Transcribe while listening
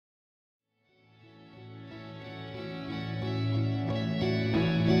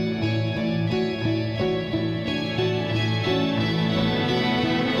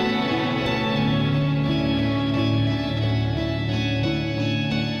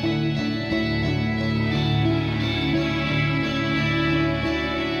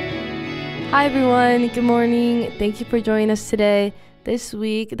Hi everyone, good morning. Thank you for joining us today. This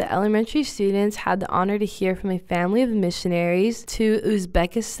week, the elementary students had the honor to hear from a family of missionaries to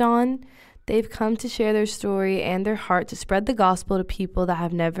Uzbekistan. They've come to share their story and their heart to spread the gospel to people that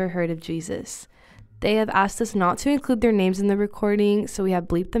have never heard of Jesus. They have asked us not to include their names in the recording, so we have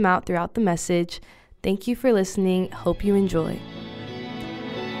bleeped them out throughout the message. Thank you for listening. Hope you enjoy.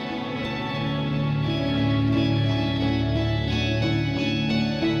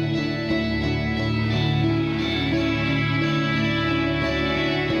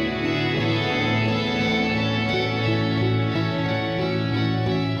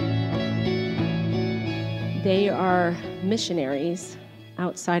 They are missionaries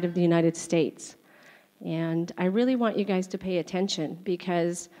outside of the United States. And I really want you guys to pay attention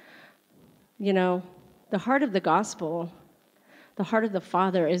because, you know, the heart of the gospel, the heart of the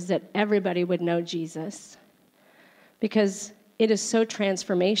Father is that everybody would know Jesus because it is so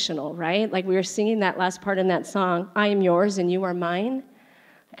transformational, right? Like we were singing that last part in that song, I am yours and you are mine.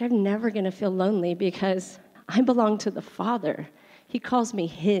 Like I'm never going to feel lonely because I belong to the Father. He calls me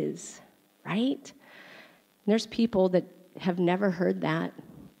his, right? There's people that have never heard that,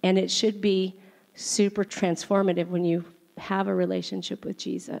 and it should be super transformative when you have a relationship with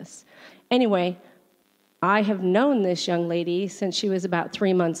Jesus. Anyway, I have known this young lady since she was about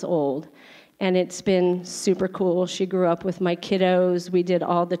 3 months old, and it's been super cool. She grew up with my kiddos. We did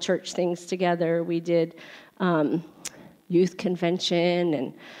all the church things together. We did youth convention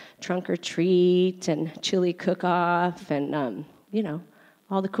and trunk or treat and chili cook-off and,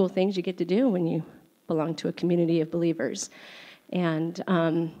 all the cool things you get to do when you belong to a community of believers. And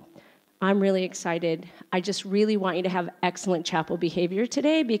I'm really excited. I just really want you to have excellent chapel behavior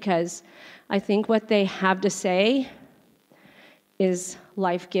today because I think what they have to say is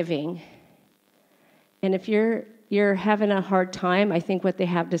life-giving. And if you're having a hard time, I think what they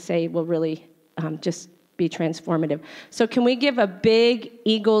have to say will really just be transformative. So can we give a big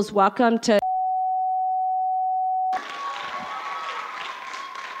Eagles welcome to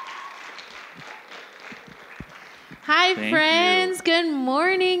Hi, friends. Good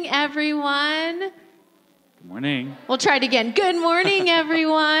morning, everyone. Good morning. We'll try it again. Good morning,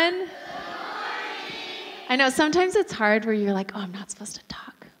 everyone. Good morning. I know sometimes it's hard where you're like, oh, I'm not supposed to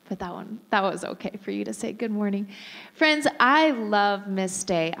talk. But that was okay for you to say good morning. Friends, I love Miss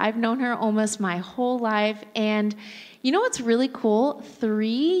Day. I've known her almost my whole life. And you know what's really cool? 3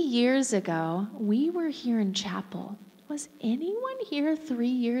 years ago, we were here in chapel. Was anyone here 3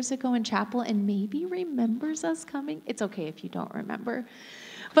 years ago in chapel and maybe remembers us coming? It's okay if you don't remember.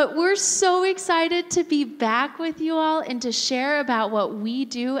 But we're so excited to be back with you all and to share about what we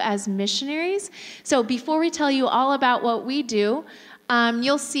do as missionaries. So before we tell you all about what we do,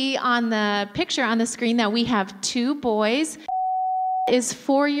 you'll see on the picture on the screen that we have 2 boys. Is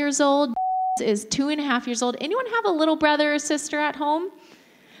 4 years old, is 2.5 years old. Anyone have a little brother or sister at home?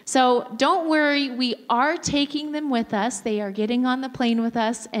 So don't worry, we are taking them with us. They are getting on the plane with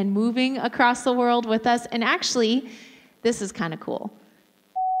us and moving across the world with us. And actually, this is kind of cool.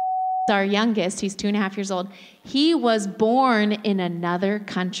 Our youngest, he's 2.5 years old, he was born in another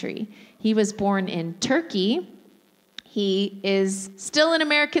country. He was born in Turkey. He is still an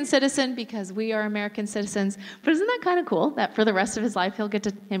American citizen because we are American citizens. But isn't that kind of cool that for the rest of his life he'll get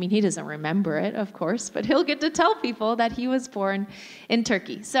to, he doesn't remember it, of course, but he'll get to tell people that he was born in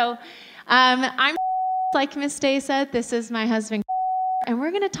Turkey. So I'm, like Miss Day said, this is my husband, and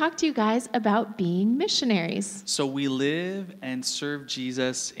we're going to talk to you guys about being missionaries. So we live and serve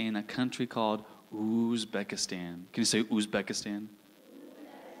Jesus in a country called Uzbekistan. Can you say Uzbekistan?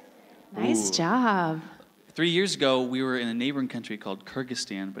 Nice job. 3 years ago, we were in a neighboring country called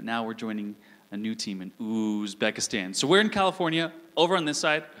Kyrgyzstan, but now we're joining a new team in Uzbekistan. So we're in California, over on this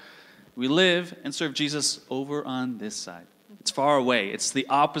side. We live and serve Jesus over on this side. It's far away. It's the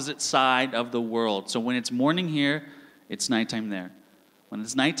opposite side of the world. So when it's morning here, it's nighttime there. When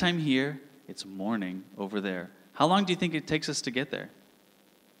it's nighttime here, it's morning over there. How long do you think it takes us to get there?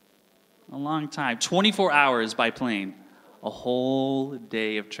 A long time. 24 hours by plane. A whole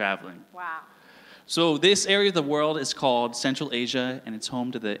day of traveling. Wow. So this area of the world is called Central Asia, and it's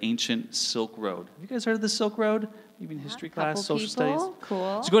home to the ancient Silk Road. Have you guys heard of the Silk Road? Even history class, social studies?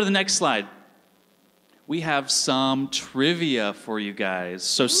 Cool. So go to the next slide. We have some trivia for you guys.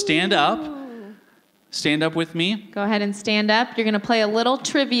 So stand up. Stand up with me. Go ahead and stand up. You're going to play a little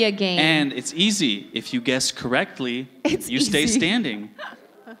trivia game. And it's easy. If you guess correctly, you stay standing.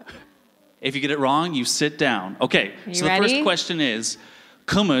 If you get it wrong, you sit down. Okay, so ready? The first question is,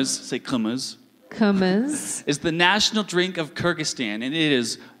 kumaz, say kumaz. Kumaz is the national drink of Kyrgyzstan, and it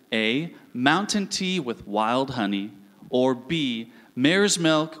is A, mountain tea with wild honey, or B, Mare's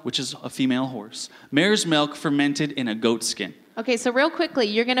milk, which is a female horse. Mare's milk fermented in a goat skin. Okay, so real quickly,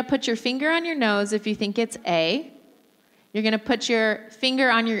 you're going to put your finger on your nose if you think it's A. You're going to put your finger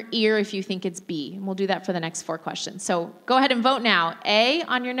on your ear if you think it's B. And we'll do that for the next 4 questions. So go ahead and vote now. A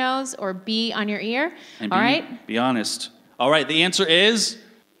on your nose or B on your ear. And All right? Be honest. All right, the answer is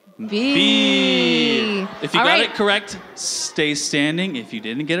B. If you got it correct, stay standing. If you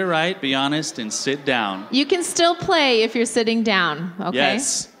didn't get it right, be honest and sit down. You can still play if you're sitting down, okay?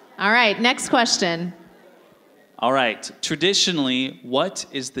 Yes. All right, next question. All right. Traditionally, what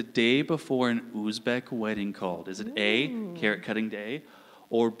is the day before an Uzbek wedding called? Is it A, carrot cutting day,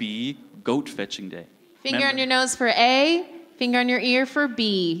 or B, goat fetching day? Finger on your nose for A, finger on your ear for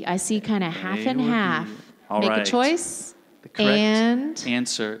B. I see kind of half and half. Make a choice. The correct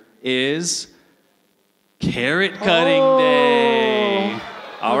answer is carrot cutting day.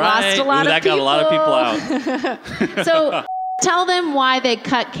 All right. That got a lot of people out. So tell them why they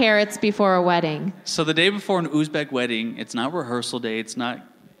cut carrots before a wedding. So the day before an Uzbek wedding, it's not rehearsal day, it's not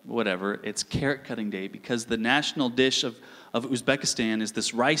whatever, it's carrot cutting day because the national dish of Uzbekistan is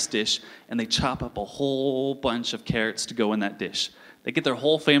this rice dish, and they chop up a whole bunch of carrots to go in that dish. They get their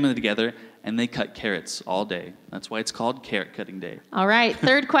whole family together, and they cut carrots all day. That's why it's called carrot cutting day. All right,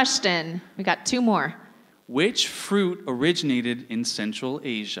 3rd question. We got 2 more. Which fruit originated in Central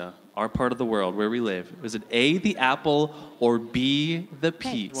Asia, our part of the world where we live? Was it A, the apple, or B, the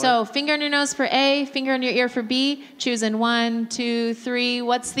peach? So finger on your nose for A, finger on your ear for B. Choose in 1, 2, 3.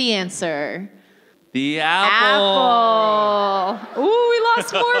 What's the answer? The apple. Ooh, we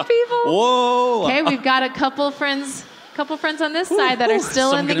lost more people. Whoa. Okay, we've got a couple friends on this side that are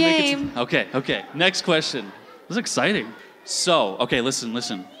still in the game. Okay. Next question. This is exciting. So, okay,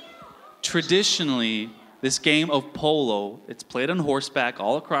 listen. Traditionally, this game of polo, it's played on horseback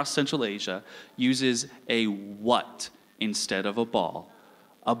all across Central Asia, uses a what instead of a ball?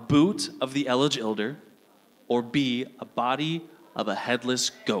 A boot of the elder, or B, a body of a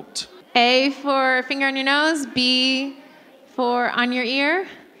headless goat? A for finger on your nose, B for on your ear.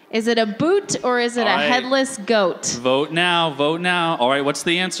 Is it a boot or is it a headless goat? Vote now. All right, what's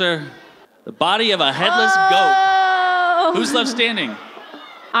the answer? The body of a headless goat. Who's left standing?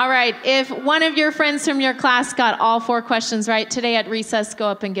 All right, if one of your friends from your class got all 4 questions right today at recess, go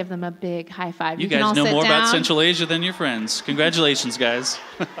up and give them a big high five. You can guys all know sit more down. about Central Asia than your friends. Congratulations, guys.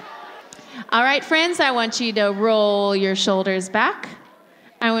 All right, friends, I want you to roll your shoulders back.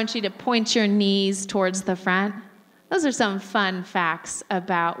 I want you to point your knees towards the front. Those are some fun facts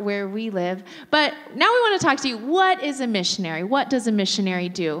about where we live. But now we want to talk to you. What is a missionary? What does a missionary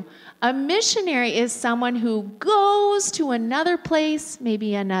do? A missionary is someone who goes to another place,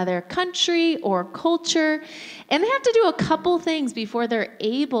 maybe another country or culture, and they have to do a couple things before they're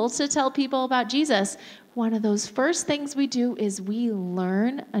able to tell people about Jesus. One of those first things we do is we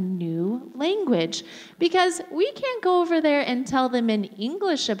learn a new language, because we can't go over there and tell them in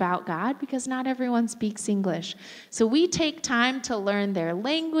English about God because not everyone speaks English. So we take time to learn their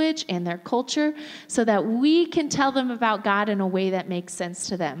language and their culture so that we can tell them about God in a way that makes sense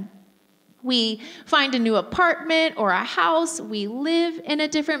to them. We find a new apartment or a house, we live in a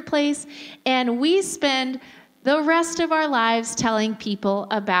different place, and we spend the rest of our lives telling people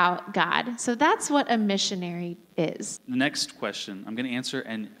about God. So that's what a missionary is. The next question I'm going to answer,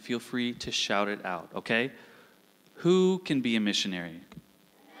 and feel free to shout it out, okay? Who can be a missionary?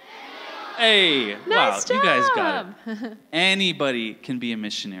 Hey, Nice job. You guys got it. Anybody can be a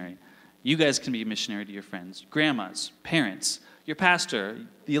missionary. You guys can be a missionary to your friends, grandmas, parents, your pastor,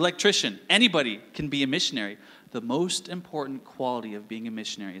 the electrician. Anybody can be a missionary. The most important quality of being a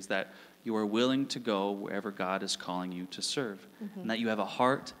missionary is that you are willing to go wherever God is calling you to serve, and that you have a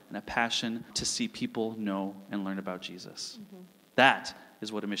heart and a passion to see people know and learn about Jesus. That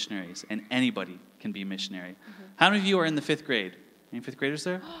is what a missionary is, and anybody can be a missionary. How many of you are in the 5th grade? Any 5th graders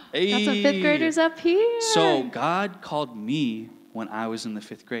there? Hey. Got some 5th graders up here. So God called me when I was in the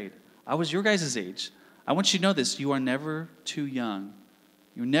 5th grade. I was your guys' age. I want you to know this. You are never too young.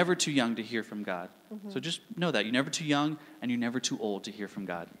 You're never too young to hear from God. So just know that. You're never too young, and you're never too old to hear from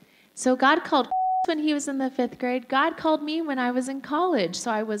God. So God called when he was in the 5th grade. God called me when I was in college.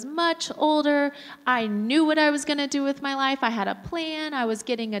 So I was much older. I knew what I was going to do with my life. I had a plan. I was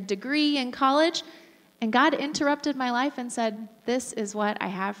getting a degree in college. And God interrupted my life and said, this is what I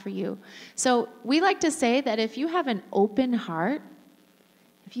have for you. So we like to say that if you have an open heart,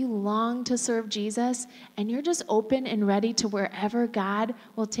 if you long to serve Jesus and you're just open and ready to wherever God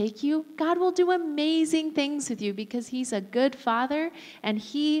will take you, God will do amazing things with you because he's a good father and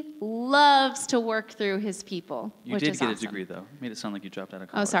he loves to work through his people. You did get a degree, though. Made it sound like you dropped out of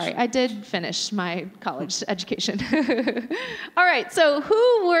college. Oh, sorry. I did finish my college education. All right. So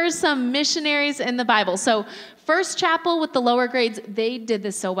who were some missionaries in the Bible? So First Chapel with the lower grades, they did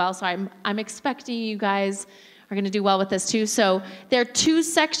this so well. So I'm expecting you guys are going to do well with this too. So there are two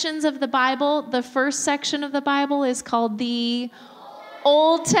sections of the Bible. The first section of the Bible is called the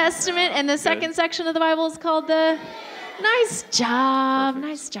Old Testament, and the second section of the Bible is called the... Nice job. Perfect.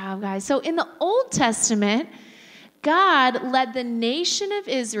 Nice job, guys. So in the Old Testament, God led the nation of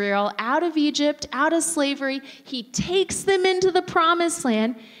Israel out of Egypt, out of slavery. He takes them into the promised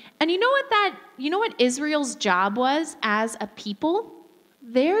land. And you know what Israel's job was as a people?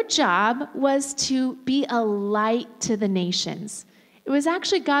 Their job was to be a light to the nations. It was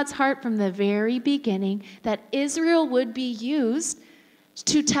actually God's heart from the very beginning that Israel would be used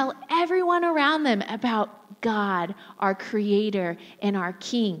to tell everyone around them about God, our creator, and our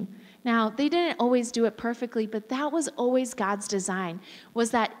king. Now, they didn't always do it perfectly, but that was always God's design, was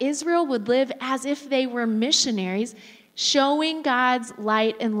that Israel would live as if they were missionaries, showing God's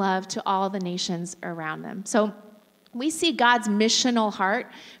light and love to all the nations around them. So we see God's missional heart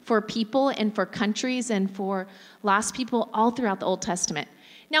for people and for countries and for lost people all throughout the Old Testament.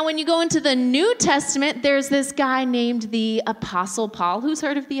 Now, when you go into the New Testament, there's this guy named the Apostle Paul. Who's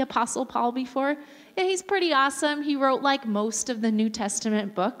heard of the Apostle Paul before? Yeah, he's pretty awesome. He wrote like most of the New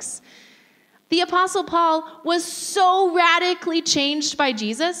Testament books. The Apostle Paul was so radically changed by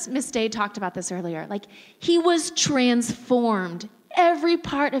Jesus. Miss Day talked about this earlier. Like, he was transformed. Every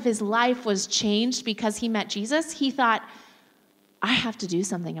part of his life was changed because he met Jesus. He thought, I have to do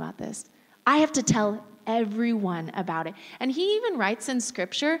something about this. I have to tell everyone about it. And he even writes in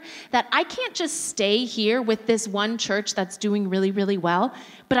scripture that I can't just stay here with this one church that's doing really, really well,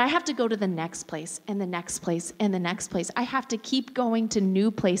 but I have to go to the next place and the next place and the next place. I have to keep going to new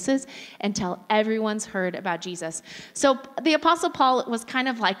places until everyone's heard about Jesus. So the Apostle Paul was kind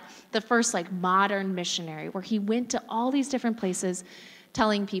of like the first modern missionary where he went to all these different places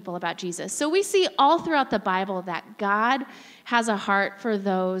telling people about Jesus. So we see all throughout the Bible that God has a heart for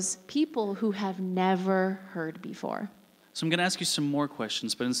those people who have never heard before. So I'm going to ask you some more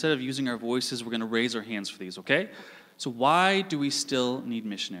questions, but instead of using our voices, we're going to raise our hands for these, okay? So why do we still need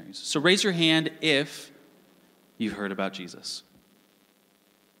missionaries? So raise your hand if you've heard about Jesus.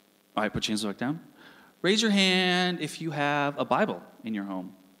 All right, put your hands back down. Raise your hand if you have a Bible in your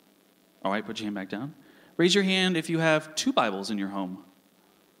home. All right, put your hand back down. Raise your hand if you have 2 Bibles in your home.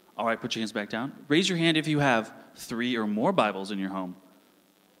 All right, put your hands back down. Raise your hand if you have 3 or more Bibles in your home.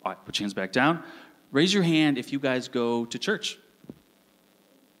 All right, put your hands back down. Raise your hand if you guys go to church.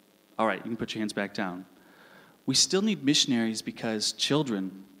 All right, you can put your hands back down. We still need missionaries because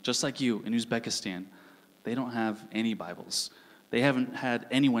children, just like you in Uzbekistan, they don't have any Bibles. They haven't had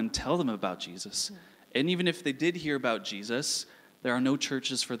anyone tell them about Jesus. And even if they did hear about Jesus, there are no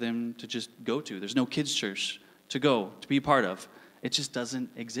churches for them to just go to. There's no kids' church to go, to be a part of. It just doesn't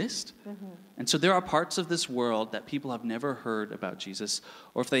exist. Mm-hmm. And so there are parts of this world that people have never heard about Jesus,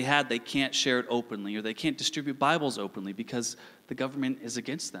 or if they had, they can't share it openly, or they can't distribute Bibles openly because the government is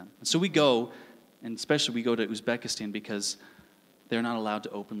against them. And so we go, and especially we go to Uzbekistan because they're not allowed to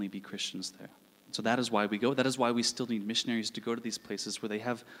openly be Christians there. So that is why we go. That is why we still need missionaries to go to these places where they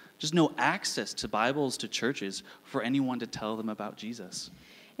have just no access to Bibles, to churches, for anyone to tell them about Jesus.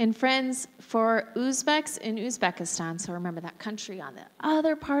 And friends, for Uzbeks in Uzbekistan, so remember that country on the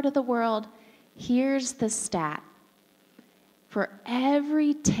other part of the world, here's the stat. For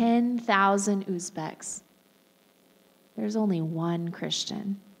every 10,000 Uzbeks, there's only one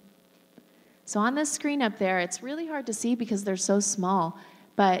Christian. So on the screen up there, it's really hard to see because they're so small,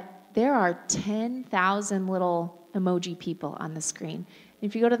 but there are 10,000 little emoji people on the screen.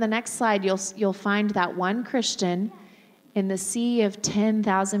 If you go to the next slide, you'll find that one Christian in the sea of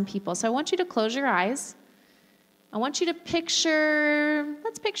 10,000 people. So I want you to close your eyes. I want you to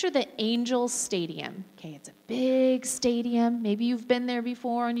let's picture the Angels Stadium. Okay, it's a big stadium. Maybe you've been there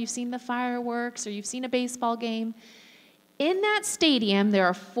before and you've seen the fireworks or you've seen a baseball game. In that stadium, there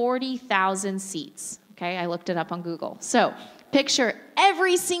are 40,000 seats. Okay, I looked it up on Google. So picture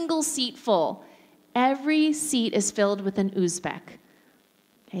every single seat full. Every seat is filled with an Uzbek.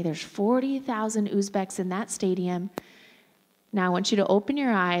 Okay, there's 40,000 Uzbeks in that stadium. Now I want you to open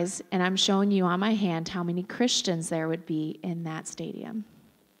your eyes, and I'm showing you on my hand how many Christians there would be in that stadium.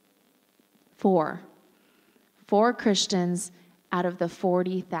 4. 4 Christians out of the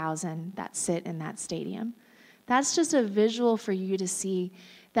 40,000 that sit in that stadium. That's just a visual for you to see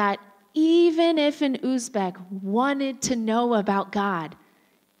that even if an Uzbek wanted to know about God,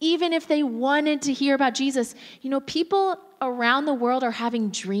 even if they wanted to hear about Jesus, people around the world are having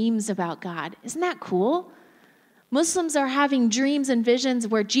dreams about God. Isn't that cool? Muslims are having dreams and visions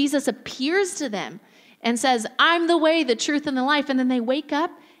where Jesus appears to them and says, I'm the way, the truth, and the life. And then they wake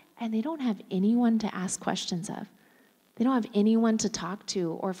up and they don't have anyone to ask questions of. They don't have anyone to talk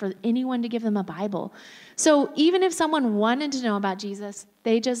to or for anyone to give them a Bible. So even if someone wanted to know about Jesus,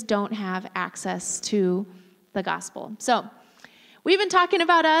 they just don't have access to the gospel. So we've been talking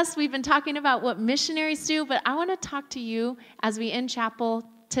about us. We've been talking about what missionaries do, but I want to talk to you as we end chapel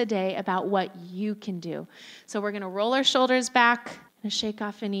today about what you can do. So we're going to roll our shoulders back and shake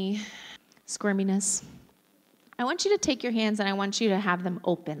off any squirminess. I want you to take your hands and I want you to have them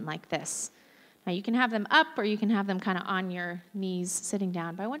open like this. Now you can have them up or you can have them kind of on your knees sitting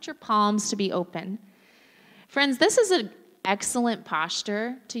down, but I want your palms to be open. Friends, this is an excellent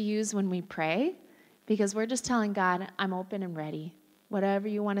posture to use when we pray because we're just telling God, I'm open and ready. Whatever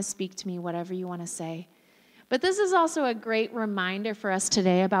you want to speak to me, whatever you want to say. But this is also a great reminder for us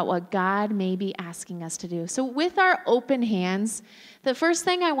today about what God may be asking us to do. So with our open hands, the first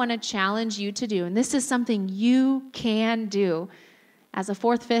thing I want to challenge you to do, and this is something you can do as a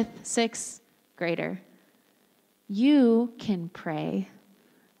 4th, 5th, 6th grader, you can pray.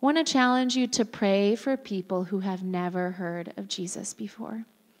 I want to challenge you to pray for people who have never heard of Jesus before.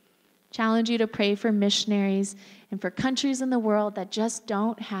 Challenge you to pray for missionaries and for countries in the world that just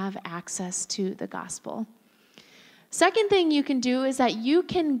don't have access to the gospel. Second thing you can do is that you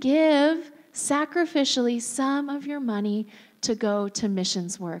can give sacrificially some of your money to go to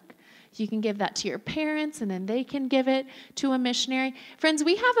missions work. You can give that to your parents, and then they can give it to a missionary. Friends,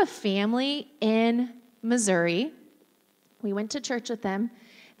 we have a family in Missouri. We went to church with them.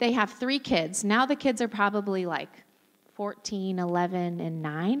 They have 3 kids. Now the kids are probably like 14, 11, and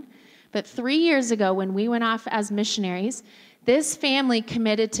 9. But 3 years ago, when we went off as missionaries, this family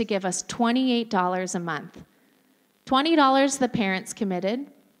committed to give us $28 a month. $20 the parents committed,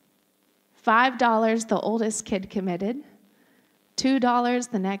 $5 the oldest kid committed, $2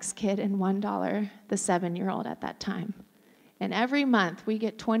 the next kid, and $1 the 7-year-old at that time. And every month we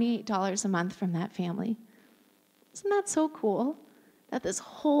get $28 a month from that family. Isn't that so cool that this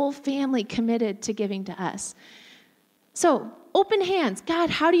whole family committed to giving to us? So, open hands. God,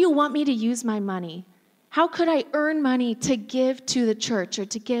 how do you want me to use my money? How could I earn money to give to the church or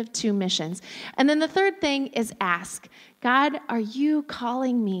to give to missions? And then the third thing is ask. God, are you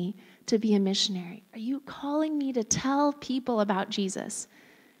calling me to be a missionary? Are you calling me to tell people about Jesus?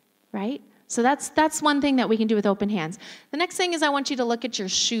 Right? So that's one thing that we can do with open hands. The next thing is I want you to look at your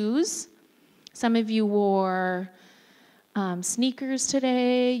shoes. Some of you wore sneakers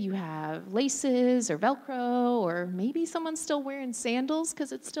today. You have laces or Velcro, or maybe someone's still wearing sandals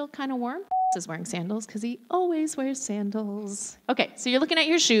because it's still kind of warm. Is wearing sandals because he always wears sandals. Okay, so you're looking at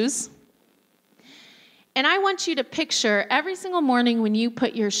your shoes. And I want you to picture every single morning when you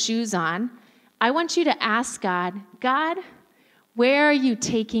put your shoes on, I want you to ask God, where are you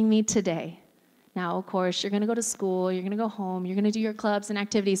taking me today? Now, of course, you're going to go to school, you're going to go home, you're going to do your clubs and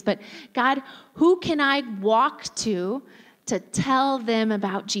activities, but God, who can I walk to tell them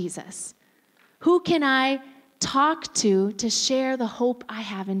about Jesus? Who can I talk to share the hope I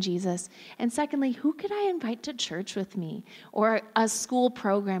have in Jesus? And secondly, who could I invite to church with me or a school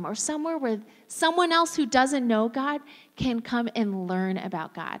program or somewhere where someone else who doesn't know God can come and learn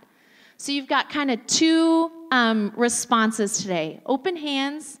about God? So you've got kind of 2 responses today: open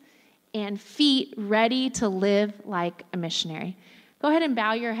hands and feet ready to live like a missionary. Go ahead and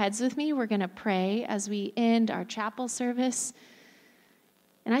bow your heads with me. We're going to pray as we end our chapel service.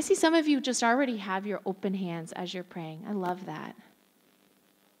 And I see some of you just already have your open hands as you're praying. I love that.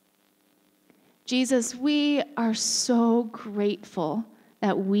 Jesus, we are so grateful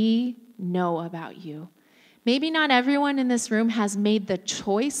that we know about you. Maybe not everyone in this room has made the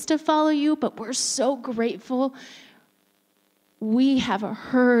choice to follow you, but we're so grateful we have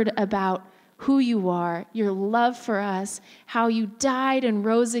heard about who you are, your love for us, how you died and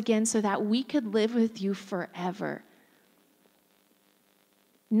rose again so that we could live with you forever.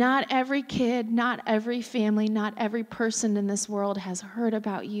 Not every kid, not every family, not every person in this world has heard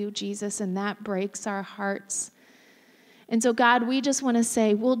about you, Jesus, and that breaks our hearts. And so, God, we just want to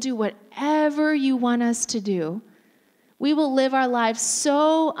say, we'll do whatever you want us to do. We will live our lives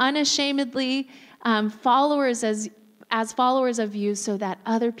so unashamedly followers as followers of you so that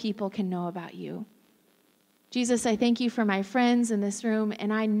other people can know about you. Jesus, I thank you for my friends in this room,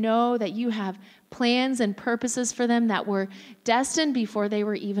 and I know that you have plans and purposes for them that were destined before they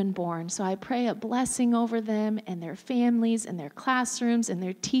were even born. So I pray a blessing over them and their families and their classrooms and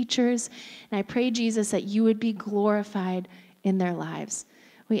their teachers. And I pray, Jesus, that you would be glorified in their lives.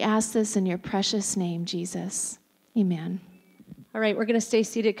 We ask this in your precious name, Jesus. Amen. All right, we're going to stay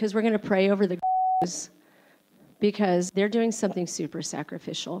seated because we're going to pray over the because they're doing something super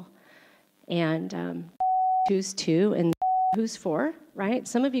sacrificial. And who's 2 and who's 4, right?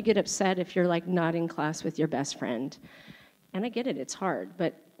 Some of you get upset if you're like not in class with your best friend. And I get it, it's hard,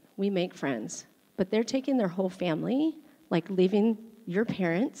 but we make friends. But they're taking their whole family, like leaving your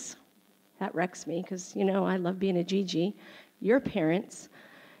parents. That wrecks me because, you know, I love being a Gigi. Your parents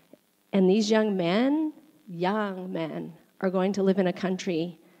and these young men are going to live in a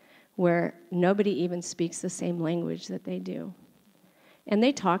country where nobody even speaks the same language that they do. And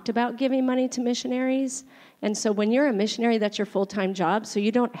they talked about giving money to missionaries. And so when you're a missionary, that's your full-time job. So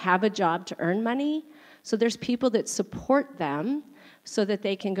you don't have a job to earn money. So there's people that support them so that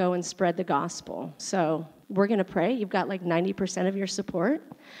they can go and spread the gospel. So we're going to pray. You've got like 90% of your support.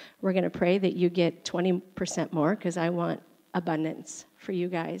 We're going to pray that you get 20% more because I want abundance for you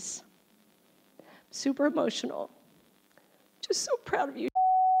guys. Super emotional. Just so proud of you.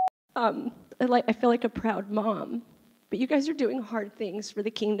 I feel like a proud mom. But you guys are doing hard things for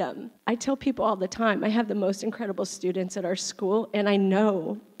the kingdom. I tell people all the time, I have the most incredible students at our school, and I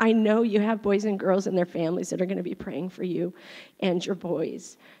know you have boys and girls and their families that are going to be praying for you and your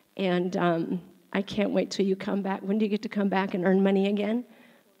boys. And I can't wait till you come back. When do you get to come back and earn money again?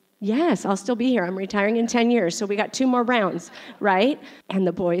 Yes, I'll still be here. I'm retiring in 10 years, so we got 2 more rounds, right? And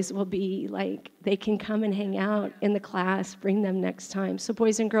the boys will be like, they can come and hang out in the class, bring them next time. So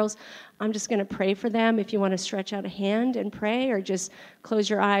boys and girls, I'm just going to pray for them. If you want to stretch out a hand and pray or just close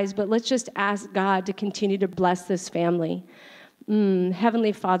your eyes, but let's just ask God to continue to bless this family.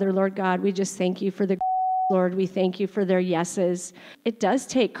 Heavenly Father, Lord God, we just thank you for the Lord, we thank you for their yeses. It does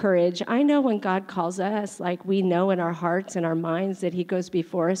take courage. I know when God calls us, like we know in our hearts and our minds that he goes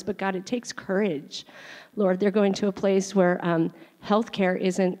before us, but God, it takes courage. Lord, they're going to a place where healthcare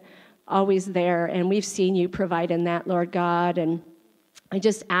isn't always there, and we've seen you provide in that, Lord God, and I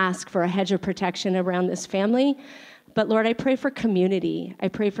just ask for a hedge of protection around this family. But Lord, I pray for community. I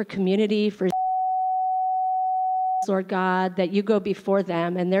pray for community, for Lord God, that you go before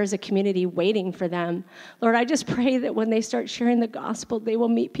them and there's a community waiting for them. Lord, I just pray that when they start sharing the gospel, they will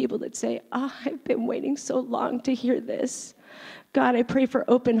meet people that say, I've been waiting so long to hear this. God, I pray for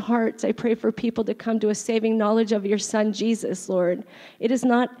open hearts. I pray for people to come to a saving knowledge of your son, Jesus, Lord. It is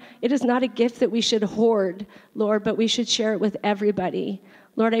not a gift that we should hoard, Lord, but we should share it with everybody.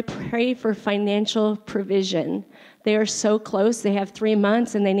 Lord, I pray for financial provision. They are so close. They have 3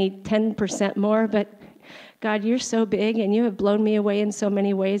 months and they need 10% more, but God, you're so big and you have blown me away in so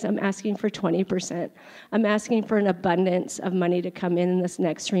many ways. I'm asking for 20%. I'm asking for an abundance of money to come in this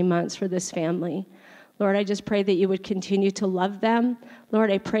next 3 months for this family. Lord, I just pray that you would continue to love them. Lord,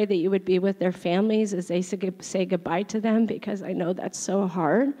 I pray that you would be with their families as they say goodbye to them, because I know that's so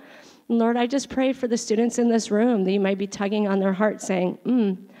hard. And Lord, I just pray for the students in this room that you might be tugging on their heart saying,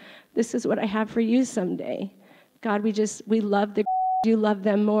 this is what I have for you someday. God, we love you love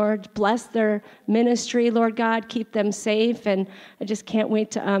them more. Bless their ministry, Lord God. Keep them safe. And I just can't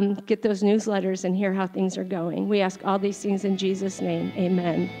wait to get those newsletters and hear how things are going. We ask all these things in Jesus' name.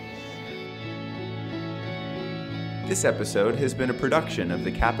 Amen. This episode has been a production of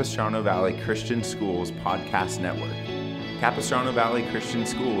the Capistrano Valley Christian Schools Podcast Network. Capistrano Valley Christian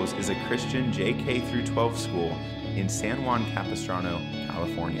Schools is a Christian JK-12 school in San Juan Capistrano,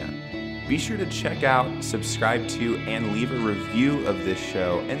 California. Be sure to check out, subscribe to, and leave a review of this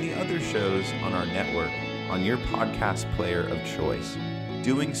show and the other shows on our network on your podcast player of choice.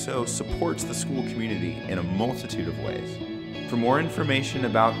 Doing so supports the school community in a multitude of ways. For more information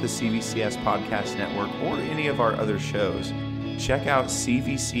about the CVCS Podcast Network or any of our other shows, check out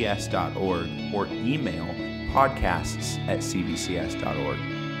cvcs.org or email podcasts@cvcs.org.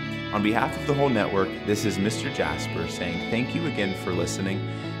 On behalf of the whole network, this is Mr. Jasper saying thank you again for listening,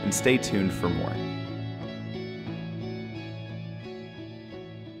 and stay tuned for more.